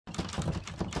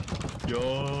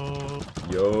Yo,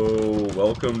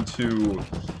 welcome to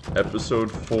episode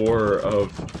 4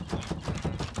 of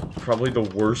probably the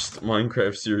worst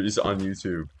Minecraft series on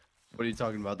YouTube. What are you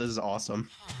talking about? This is awesome.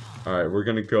 Alright, we're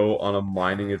gonna go on a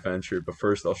mining adventure, but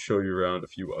first I'll show you around a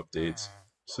few updates.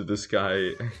 So this guy,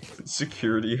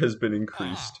 security has been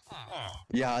increased.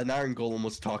 Yeah, an iron golem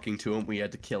was talking to him. We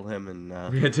had to kill him, and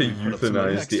We had to put up some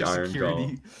euthanize the extra iron security.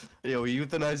 golem. Yeah, we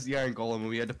euthanized the iron golem, and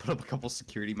we had to put up a couple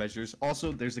security measures.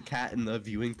 Also, there's a cat in the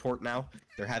viewing port now.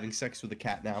 They're having sex with a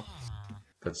cat now.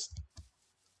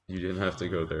 You didn't have to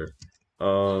go there.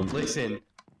 Listen,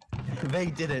 they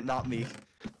did it, not me.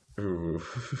 Ooh.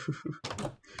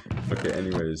 Okay,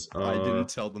 anyways, I didn't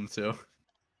tell them to.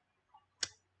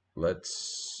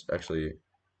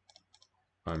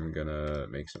 I'm gonna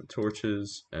make some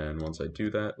torches, and once I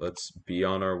do that, let's be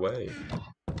on our way.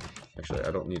 Actually,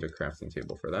 I don't need a crafting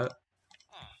table for that.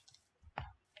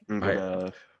 I'm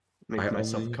gonna make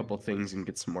myself a couple things and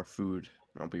get some more food.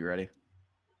 I'll be ready.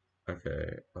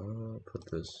 Okay, put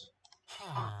this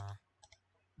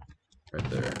right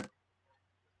there.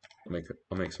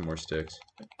 I'll make some more sticks.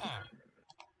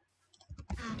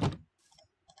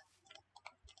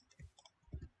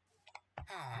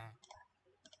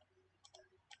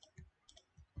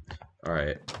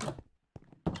 Alright.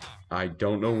 I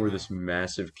don't know where this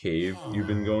massive cave you've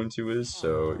been going to is,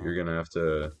 so you're gonna have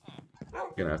to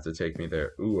take me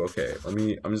there. Ooh, okay.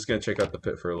 I'm just gonna check out the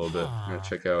pit for a little bit. I'm gonna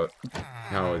check out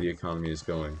how the economy is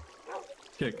going.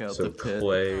 Check out So the pit.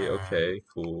 clay, okay,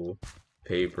 cool.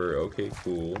 Paper, okay,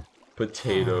 cool.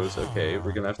 Potatoes, okay.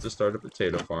 We're gonna have to start a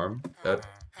potato farm. That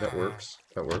works.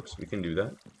 That works. We can do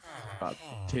that.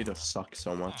 Potatoes suck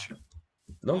so much.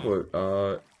 No,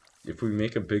 but if we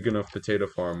make a big enough potato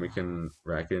farm, we can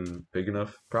rack in big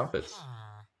enough profits.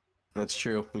 That's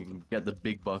true. We can get the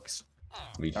big bucks.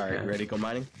 We can. Alright, ready to go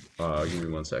mining? Give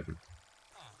me 1 second.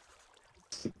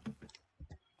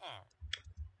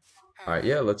 Alright,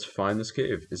 yeah, let's find this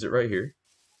cave. Is it right here?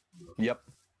 Yep.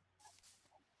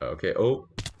 Okay, oh.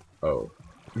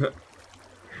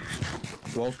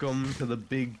 Welcome to the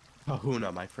big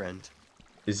kahuna, my friend.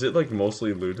 Is it, like,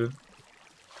 mostly looted?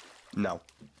 No.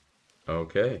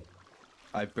 Okay.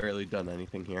 I've barely done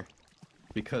anything here.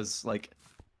 Because, like,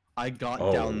 I got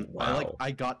Oh, wow.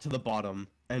 I got to the bottom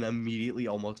and immediately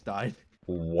almost died.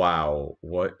 Wow,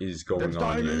 what is going There's on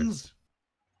diamonds!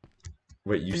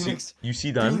 there? Wait, Phoenix, you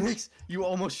see diamonds? Phoenix, you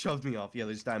almost shoved me off. Yeah,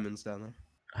 there's diamonds down there.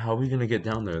 How are we gonna get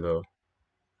down there, though?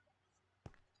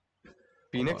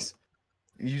 Phoenix,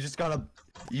 you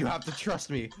have to trust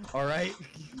me, alright?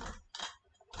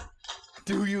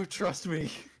 Do you trust me?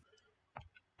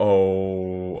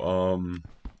 Oh,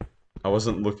 I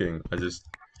wasn't looking. You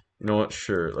know what?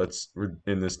 Sure, we're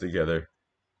in this together.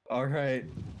 Alright.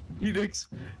 Phoenix,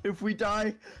 if we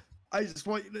die, I just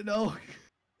want you to know.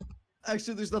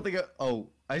 Actually, there's nothing. Oh,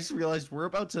 I just realized we're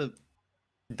about to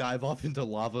dive off into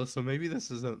lava, so maybe this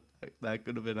isn't that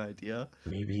good of an idea.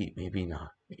 Maybe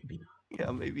not. Maybe not. Yeah,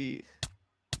 maybe.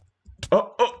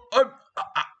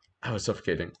 I was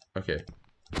suffocating. Okay.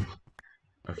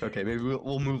 Okay, maybe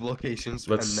we'll move locations.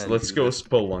 Let's and go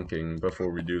spelunking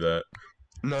before we do that.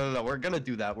 No, we're gonna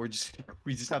do that. We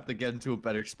just have to get into a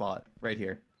better spot right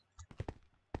here.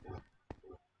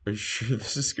 Are you sure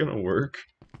this is gonna work?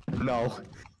 No.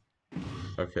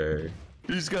 Okay.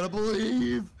 You just gotta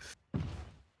believe.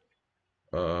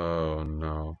 Oh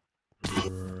no.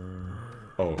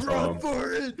 Oh, Run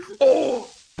for it! Oh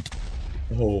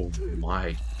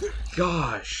my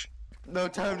gosh. No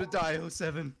time to die,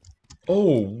 07.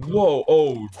 Oh, whoa.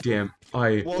 Oh, damn.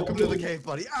 Welcome to the cave,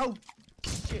 buddy. Ow!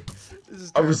 Shit. This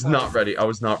is I was terrifying. not ready. I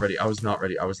was not ready.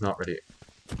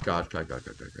 God.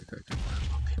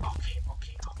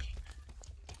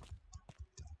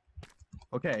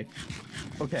 Okay.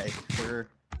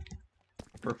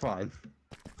 We're fine.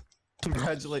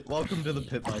 Welcome to the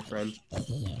pit, my friend.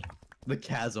 The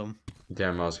chasm.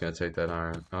 Damn, I was gonna take that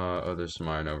iron. Oh, there's some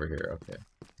iron over here. Okay.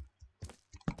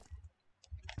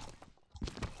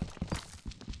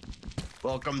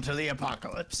 Welcome to the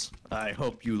apocalypse. I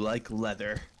hope you like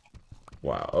leather.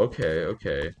 Wow,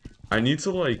 okay. I need to,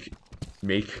 like,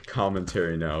 make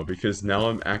commentary now, because now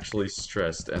I'm actually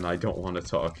stressed and I don't want to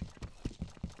talk.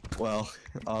 Well,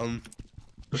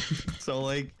 so,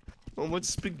 like, how much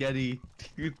spaghetti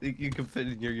do you think you can fit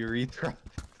in your urethra?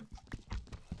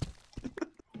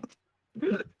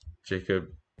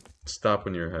 Jacob, stop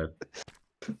in your head.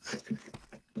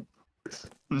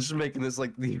 I'm just making this,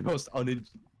 like, the most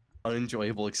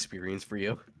unenjoyable experience for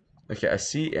you. Okay, I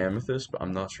see amethyst, but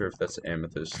I'm not sure if that's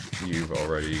amethyst you've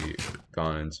already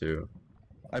gone into.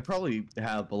 I probably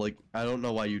have, but, like, I don't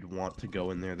know why you'd want to go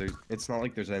in there. It's not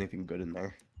like there's anything good in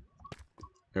there.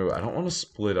 Oh, I don't want to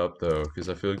split up though, because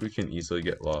I feel like we can easily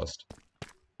get lost.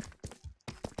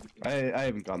 I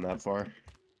haven't gone that far.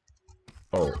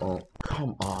 Oh,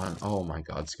 come on. Oh my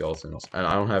god, skeletons. And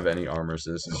I don't have any armor,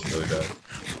 so this is really bad.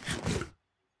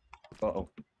 Uh-oh.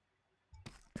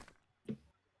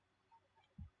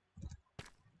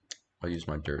 I'll use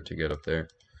my dirt to get up there.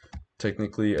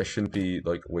 Technically, I shouldn't be,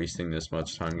 like, wasting this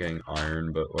much time getting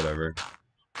iron, but whatever.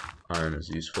 Iron is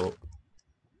useful.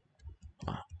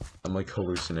 I'm, like,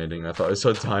 hallucinating. I thought I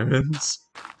saw diamonds.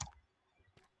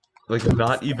 Like,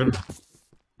 not even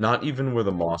where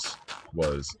the moss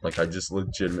was. Like, I just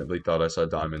legitimately thought I saw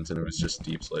diamonds, and it was just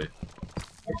deep slate.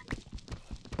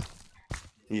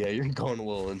 Yeah, you're going a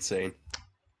little insane.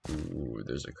 Ooh,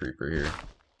 there's a creeper here.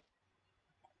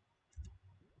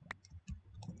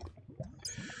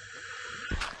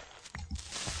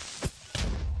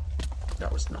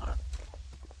 That was not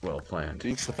well planned.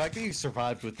 Phoenix, the fact that you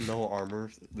survived with no armor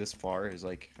this far is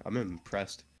like, I'm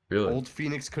impressed. Really? Old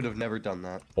Phoenix could have never done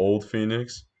that. Old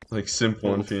Phoenix? Like, Simp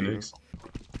 1 Old Phoenix?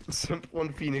 Simp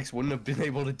 1 Phoenix wouldn't have been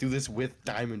able to do this with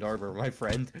diamond armor, my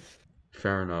friend.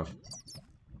 Fair enough.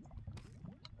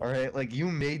 Alright, like, you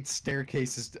made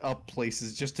staircases up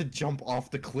places just to jump off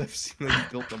the cliffs that you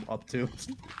built them up to.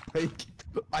 Like,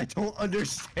 I don't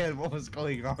understand what was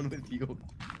going on with you.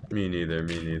 Me neither,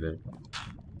 me neither.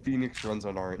 Phoenix runs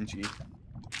on RNG.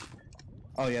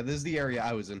 Oh yeah, this is the area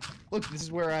I was in. Look, this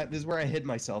is where I hid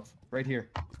myself. Right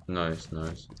here. Nice,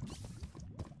 nice.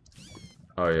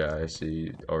 Oh yeah, I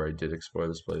see. Alright, did explore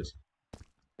this place.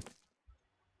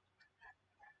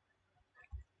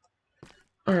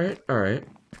 Alright.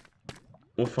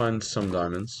 We'll find some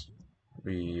diamonds.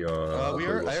 I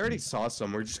already saw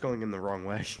some. We're just going in the wrong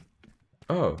way.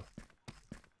 Oh.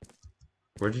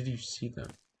 Where did you see them?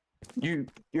 You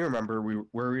remember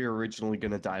where we were originally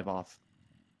gonna dive off?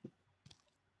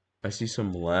 I see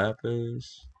some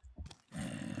lapis.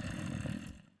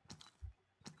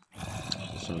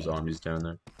 Some zombies down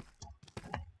there.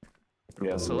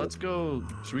 Yeah. So let's go.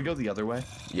 Should we go the other way?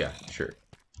 Yeah, sure.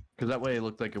 Because that way it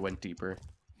looked like it went deeper.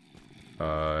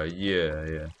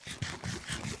 Yeah.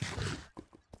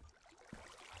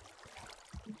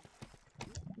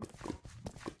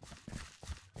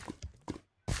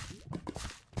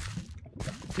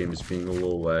 Game is being a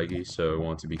little laggy, so I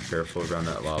want to be careful around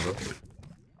that lava.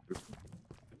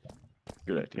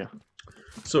 Good idea.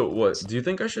 So, what? Do you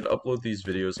think I should upload these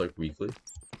videos, like, weekly?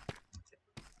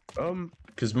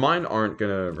 Because mine aren't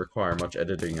gonna require much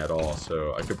editing at all,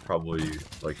 so I could probably,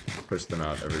 like, push them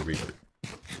out every week.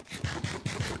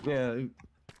 Yeah.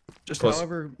 Just Plus,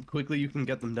 however quickly you can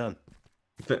get them done.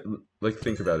 like,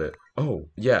 think about it. Oh,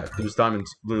 yeah, there's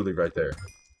diamonds literally right there.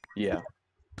 Yeah.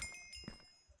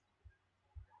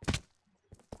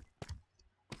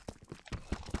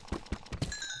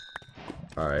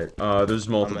 Alright, there's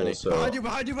multiple, so...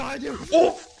 Behind you!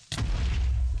 Oh!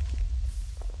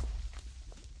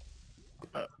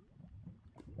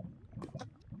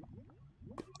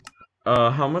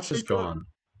 How much is gone?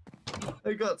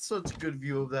 I got such a good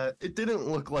view of that. It didn't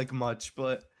look like much,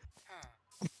 but...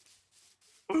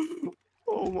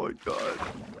 Oh my god.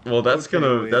 Well, that's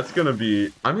Okay, gonna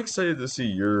be... I'm excited to see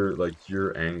your, like,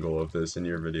 your angle of this in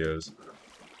your videos.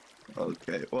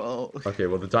 Okay, well... Okay,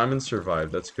 well, the diamonds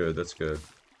survived. That's good, that's good.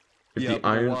 If Yeah, the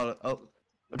iron...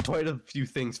 quite a few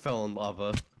things fell in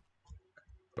lava.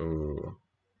 Oh.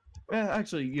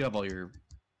 Actually, you have all your...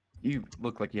 You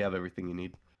look like you have everything you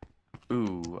need.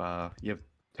 Ooh, you have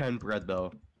 10 bread,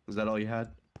 though. Is that all you had?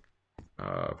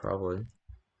 Probably.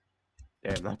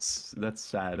 Damn, that's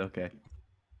sad, okay.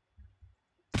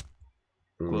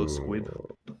 Ooh. Glow squid.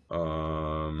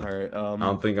 Alright, I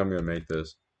don't think I'm gonna make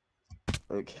this.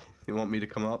 Okay, you want me to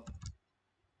come up?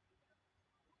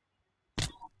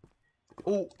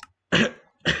 Oh!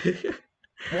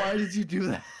 Why did you do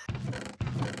that?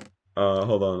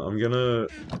 Hold on. I'm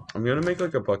gonna make,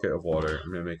 like, a bucket of water.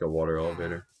 I'm gonna make a water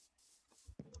elevator.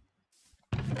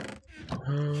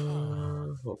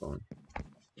 Hold on.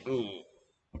 Ooh.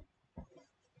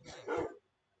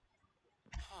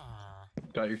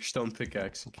 Got your stone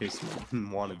pickaxe in case you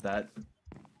wanted that.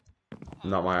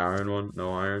 Not my iron one?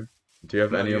 No iron? Do you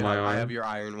have any of my iron? I have your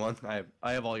iron one.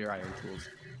 I have all your iron tools.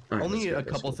 Right, Only that's a good,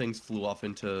 that's couple good. things flew off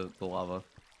into the lava.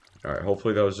 Alright,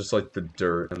 hopefully that was just like the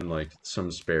dirt and like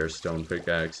some spare stone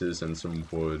pickaxes and some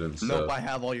wood and stuff. Nope, I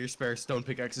have all your spare stone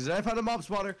pickaxes. And I found a mob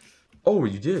spawner! Oh,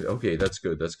 you did? Okay, that's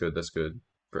good, that's good, that's good.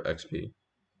 For XP.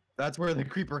 That's where the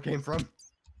creeper came from.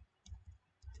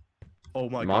 Oh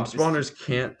my god. Mob spawners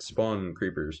can't spawn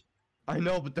creepers. I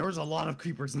know, but there was a lot of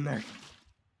creepers in there.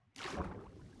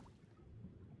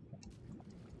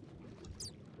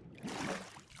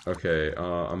 Okay,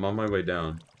 I'm on my way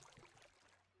down.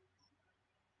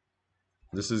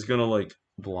 This is gonna like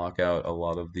block out a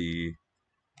lot of the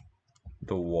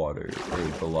water or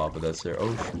the lava that's there.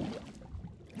 Oh shoot.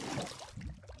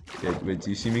 Yeah, wait, do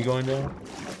you see me going down?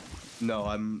 No,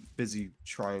 I'm busy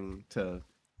trying to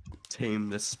tame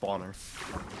this spawner.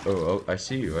 Oh, I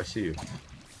see you, I see you.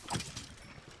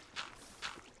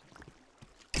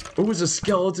 Oh, it's a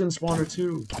skeleton spawner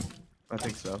too. I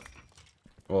think so.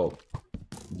 Well,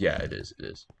 yeah, it is,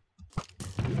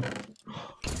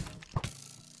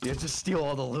 You have to steal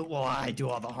all the loot while I do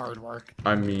all the hard work.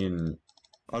 I mean,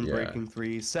 Unbreaking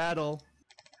 3 saddle.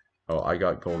 oh, I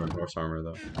got golden horse armor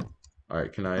though.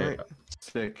 Alright, can I... Alright,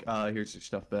 sick. Here's your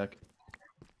stuff back.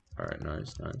 Alright,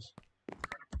 nice.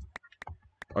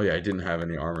 Oh yeah, I didn't have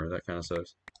any armor, that kind of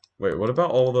sucks. Wait, what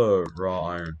about all the raw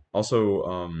iron? Also,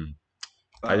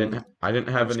 I didn't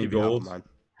have any gold.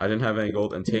 I didn't have any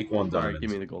gold, and take 1 diamond. Alright,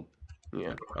 give me the gold.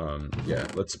 Yeah. Yeah,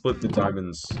 let's split the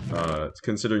diamonds.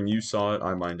 Considering you saw it,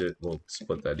 I mined it, we'll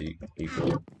split that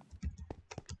equal.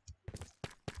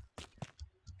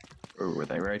 Or were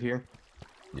they right here?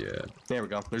 Yeah. There we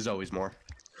go. There's always more.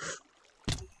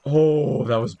 Oh,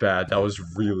 that was bad. That was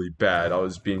really bad. I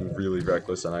was being really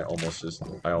reckless, and I almost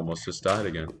just died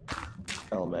again.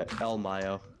 El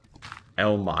Mayo.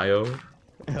 El Mayo?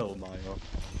 El Mayo.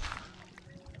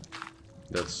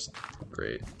 That's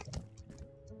great.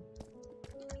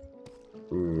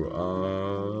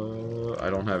 Ooh, I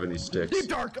don't have any sticks. Deep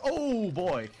dark! Oh,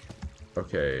 boy!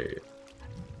 Okay.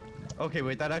 Okay,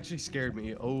 wait, that actually scared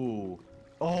me. Oh.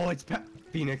 Oh, it's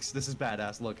Phoenix, this is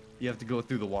badass. Look, you have to go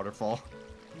through the waterfall.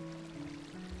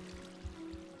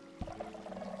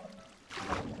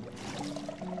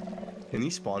 Can he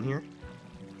spawn here?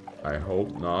 I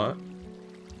hope not.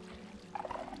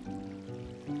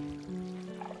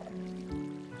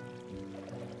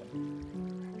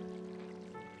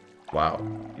 Wow.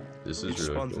 This is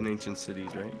really spawns cool. in ancient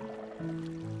cities, right?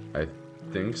 I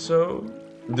think so.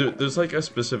 There's like a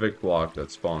specific block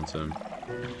that spawns him.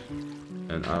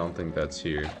 And I don't think that's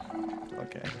here.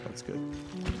 Okay, that's good.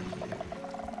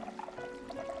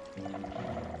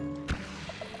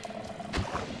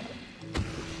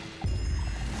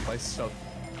 My stuff,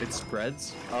 it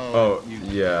spreads? Oh,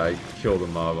 yeah, I killed a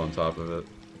mob on top of it.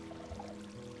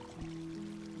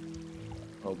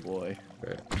 Oh boy.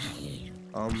 Okay.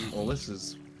 Well this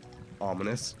is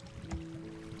ominous.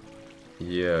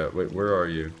 Yeah, wait, where are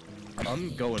you?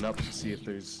 I'm going up to see if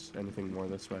there's anything more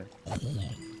this way.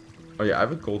 Oh yeah, I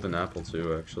have a golden apple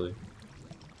too, actually.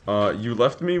 You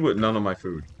left me with none of my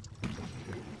food.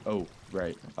 Oh,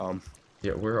 right.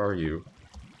 Yeah, where are you?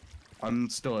 I'm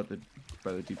still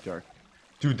by the deep dark.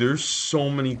 Dude, there's so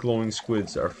many glowing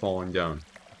squids that are falling down.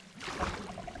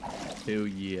 Hell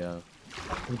yeah.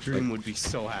 Dream would be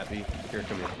so happy. Here,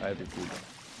 come here. I have your food.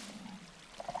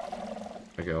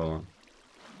 Okay, hold on.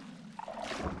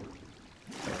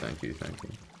 Oh, thank you.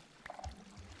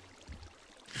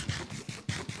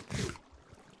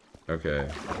 Okay.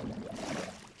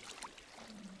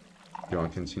 You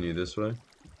want to continue this way?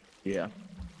 Yeah.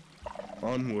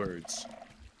 Onwards.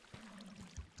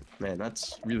 Man,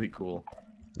 that's really cool.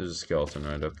 There's a skeleton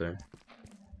right up there.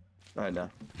 I know.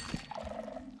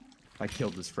 I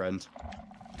killed his friend.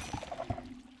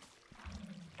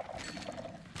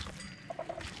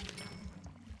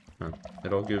 Huh.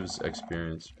 It all gives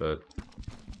experience, but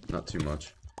not too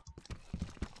much.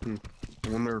 I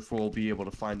wonder if we'll be able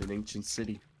to find an ancient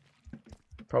city.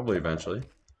 Probably eventually.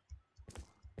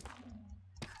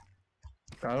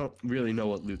 I don't really know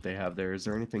what loot they have there. Is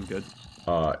there anything good? Yes.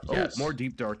 Oh, more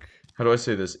deep dark. How do I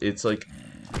say this? It's like,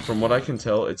 from what I can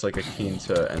tell, it's like akin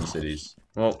to End Cities.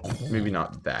 Well, maybe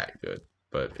not that good,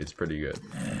 but it's pretty good.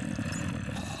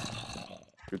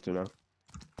 Good to know.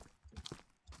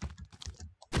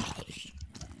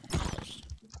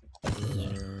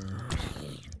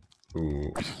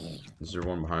 Ooh. Is there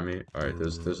one behind me? Alright,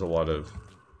 there's a lot of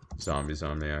zombies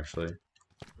on me, actually.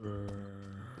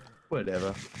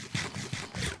 Whatever.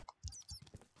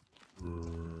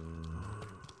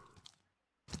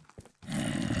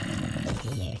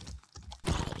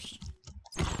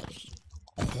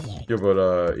 Yeah,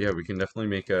 but, yeah, we can definitely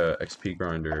make a XP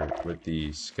grinder with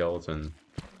the skeleton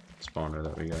spawner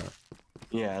that we got.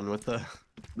 Yeah, and with the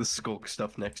skulk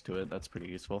stuff next to it, that's pretty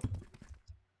useful.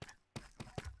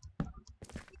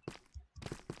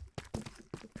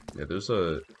 Yeah, there's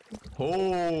a...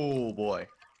 Oh, boy.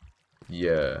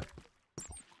 Yeah.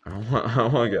 I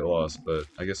don't want to get lost, but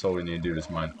I guess all we need to do is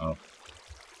mine up.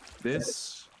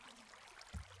 This...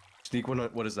 Sneak,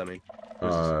 what does that mean?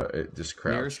 It just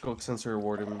crouch. Near skulk sensor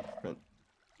reward him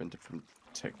prevent it from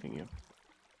detecting you.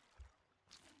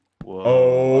 Whoa.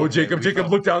 Oh, Jacob,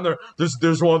 look down there.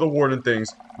 There's one of the warden things.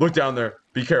 Look down there.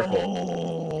 Be careful.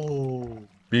 Oh.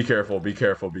 Be careful, be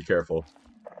careful, be careful.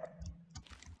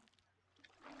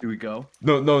 Do we go?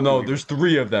 No, there's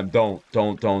 3 of them. Don't.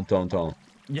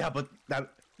 Yeah, but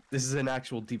this is an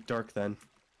actual deep dark then.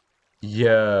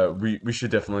 Yeah, we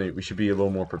should definitely, we should be a little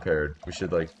more prepared. We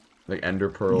should like ender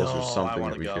pearls No, or something I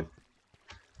want that to we go. could.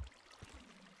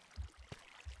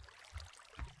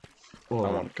 I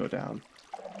Whoa. want to go down.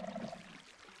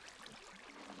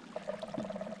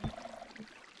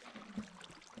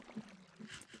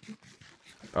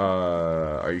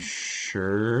 Are you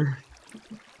sure?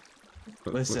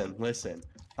 Listen.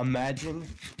 Imagine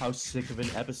how sick of an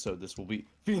episode this will be.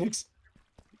 Phoenix!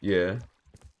 Yeah.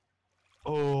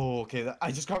 Oh, okay.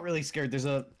 I just got really scared. There's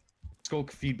a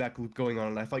skulk feedback loop going on,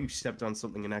 and I thought you stepped on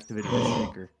something and activated the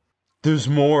shaker. There's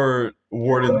more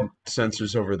warden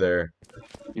sensors over there.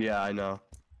 Yeah, I know.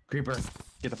 Creeper,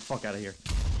 get the fuck out of here.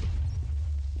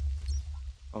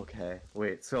 Okay,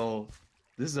 wait, so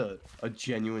this is a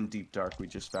genuine deep dark we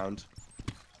just found.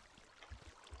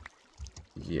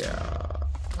 Yeah.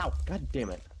 Ow, god damn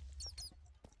it.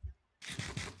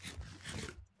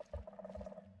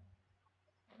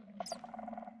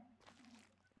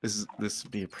 This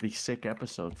would be a pretty sick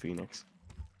episode, Phoenix.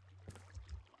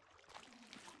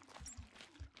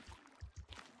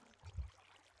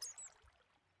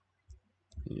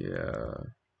 Yeah.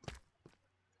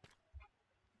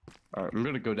 Alright, I'm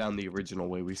gonna go down the original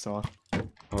way we saw.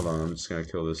 Hold on, I'm just gonna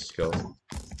kill this skeleton.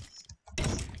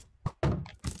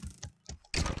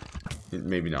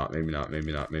 Maybe not. Are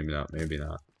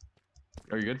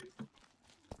you good?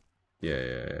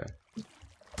 Yeah.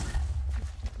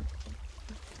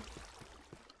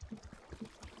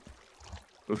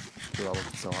 Oof, you're all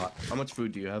looking so hot. How much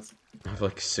food do you have? I have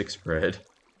like 6 bread.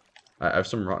 I have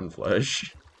some rotten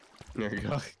flesh. There you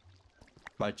go.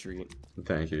 My treat.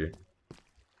 Thank you.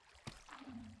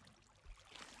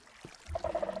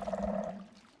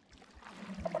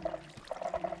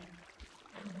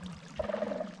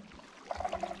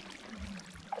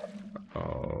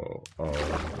 Oh.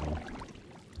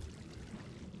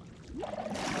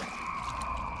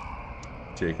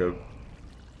 Jacob.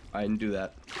 I didn't do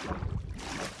that.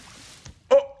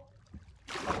 Oh!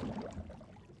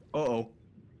 Uh-oh.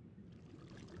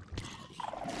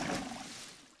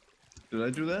 Did I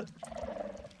do that?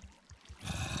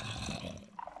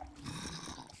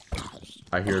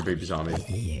 I hear a baby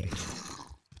zombie.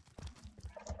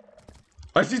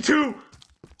 I see 2!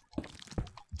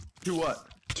 Do what?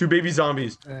 2 baby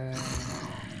zombies.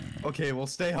 Okay, we'll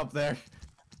stay up there.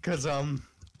 Cause, I'm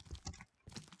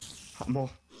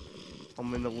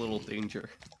in a little danger.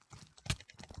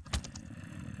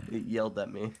 It yelled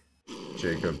at me.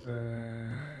 Jacob.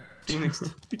 Phoenix,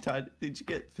 you tied? Did you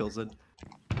get Philzin?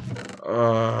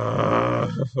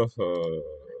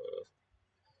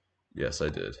 Yes, I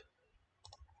did.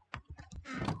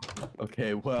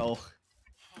 Okay, well,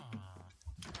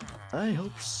 I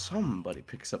hope somebody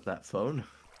picks up that phone.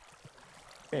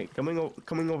 Hey, coming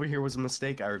over here was a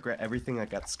mistake. I regret everything. I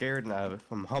got scared, and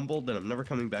I'm humbled, and I'm never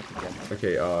coming back again.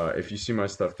 Okay, if you see my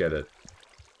stuff, get it.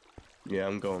 Yeah,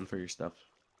 I'm going for your stuff.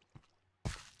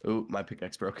 Ooh, my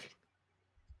pickaxe broke.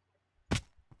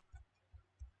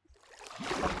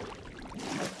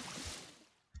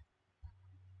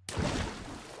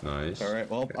 Nice. Alright,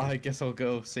 well, I guess I'll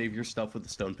go save your stuff with the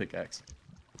stone pickaxe.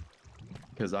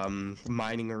 Because I'm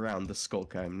mining around the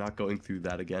skulk. I'm not going through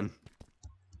that again.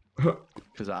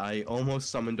 Because I almost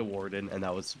summoned a warden, and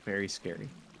that was very scary.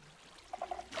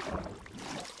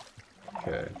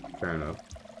 Okay, fair enough.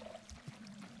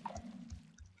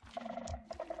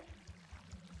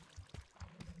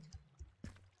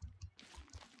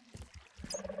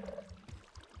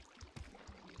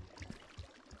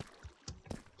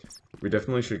 We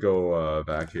definitely should go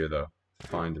back here, though.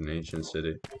 Find an ancient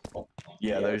city.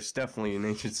 Yeah, there's definitely an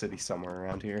ancient city somewhere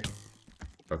around here.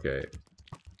 Okay.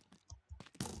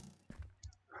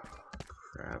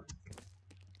 Crap.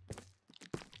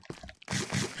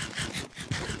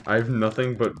 I have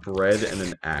nothing but bread and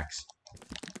an axe.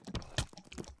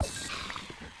 And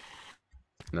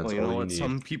that's Well, you all know you what? need.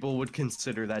 Some people would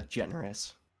consider that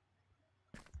generous.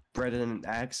 Bread and an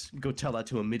axe? Go tell that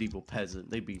to a medieval peasant.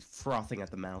 They'd be frothing at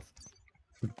the mouth.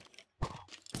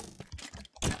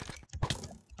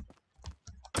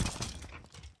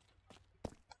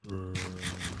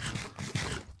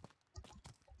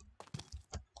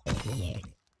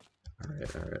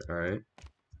 Alright.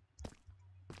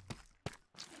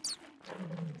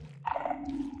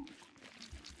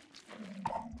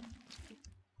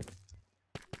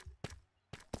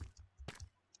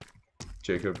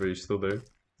 Jacob, are you still there?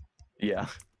 Yeah.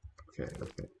 Okay.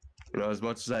 You know, as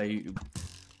much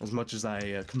as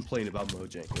I complain about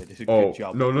Mojang, it did a Oh, good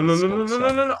job. no. with the skull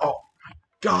stuff. No. Oh.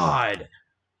 god!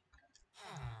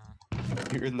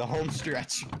 You're in the home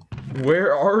stretch.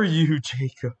 Where are you,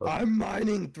 Jacob? I'm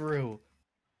mining through.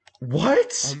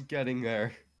 What? I'm getting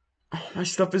there. Oh, my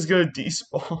stuff is gonna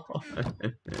despawn.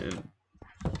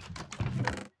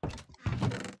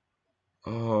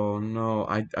 Oh no,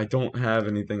 I don't have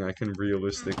anything I can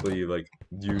realistically like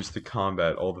use to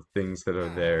combat all the things that are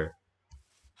there.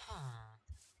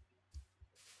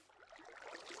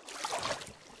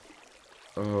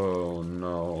 Oh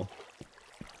no.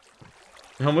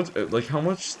 How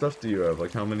much stuff do you have?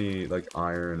 Like how many like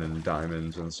iron and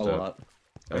diamonds and A stuff? lot.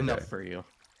 Okay. Enough for you.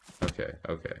 Okay,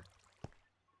 okay.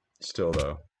 Still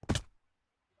though.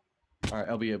 Alright,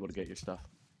 I'll be able to get your stuff.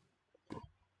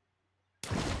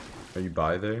 Are you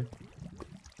by there?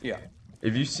 Yeah.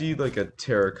 If you see like a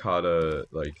terracotta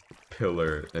like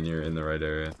pillar, then you're in the right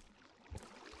area.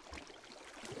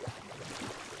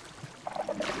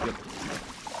 Yep.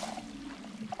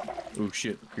 Oh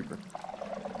shit, creeper.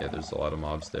 Yeah, there's a lot of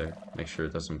mobs there. Make sure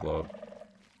it doesn't blow up.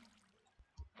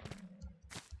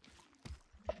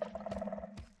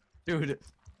 Dude,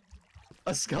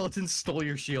 a skeleton stole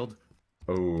your shield.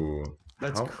 Oh.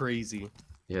 That's How? crazy.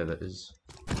 Yeah, that is.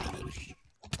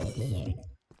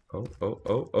 Oh, oh,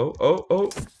 oh, oh, oh, oh!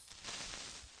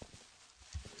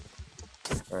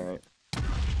 Alright.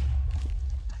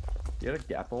 You had a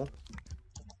gapple?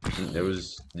 It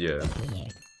was, yeah.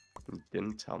 You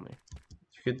didn't tell me.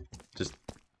 You could just.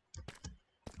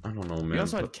 I don't know, man. You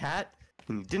also had a cat,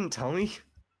 and you didn't tell me?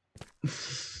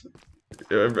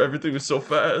 Everything was so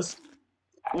fast.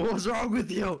 What was wrong with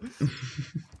you?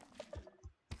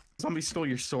 Somebody stole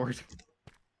your sword.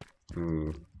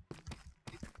 Ooh.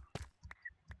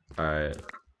 Alright.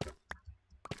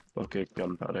 Okay,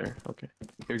 gunpowder. Okay.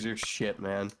 Here's your shit,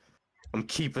 man. I'm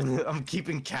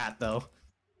keeping cat though.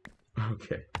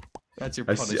 Okay. That's your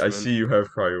I punishment. see you have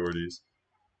priorities.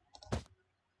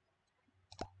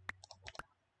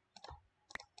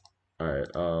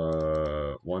 Alright,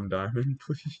 1 diamond,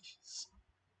 please.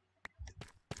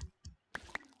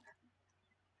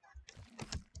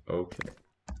 Okay.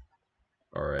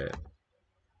 Alright.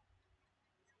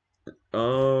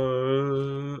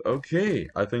 Okay.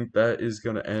 I think that is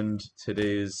gonna end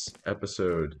today's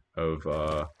episode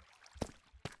of,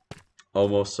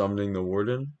 almost summoning the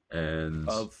warden and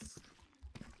Of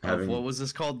having. what was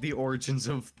this called? The Origins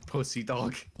of Pussy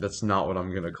Dog. That's not what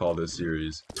I'm gonna call this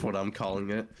series. That's what I'm calling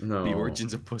it. No. The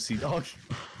Origins of Pussy Dog.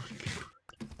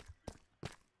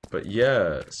 But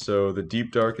yeah, so the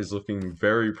Deep Dark is looking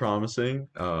very promising,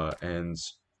 and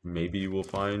maybe we'll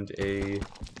find a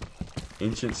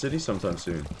ancient city sometime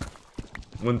soon.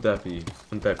 Wouldn't that be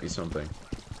something?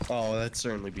 Oh, that'd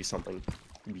certainly be something.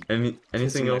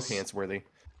 Anything else? Pants worthy.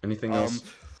 Anything else?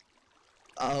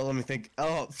 Let me think.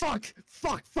 Oh, fuck!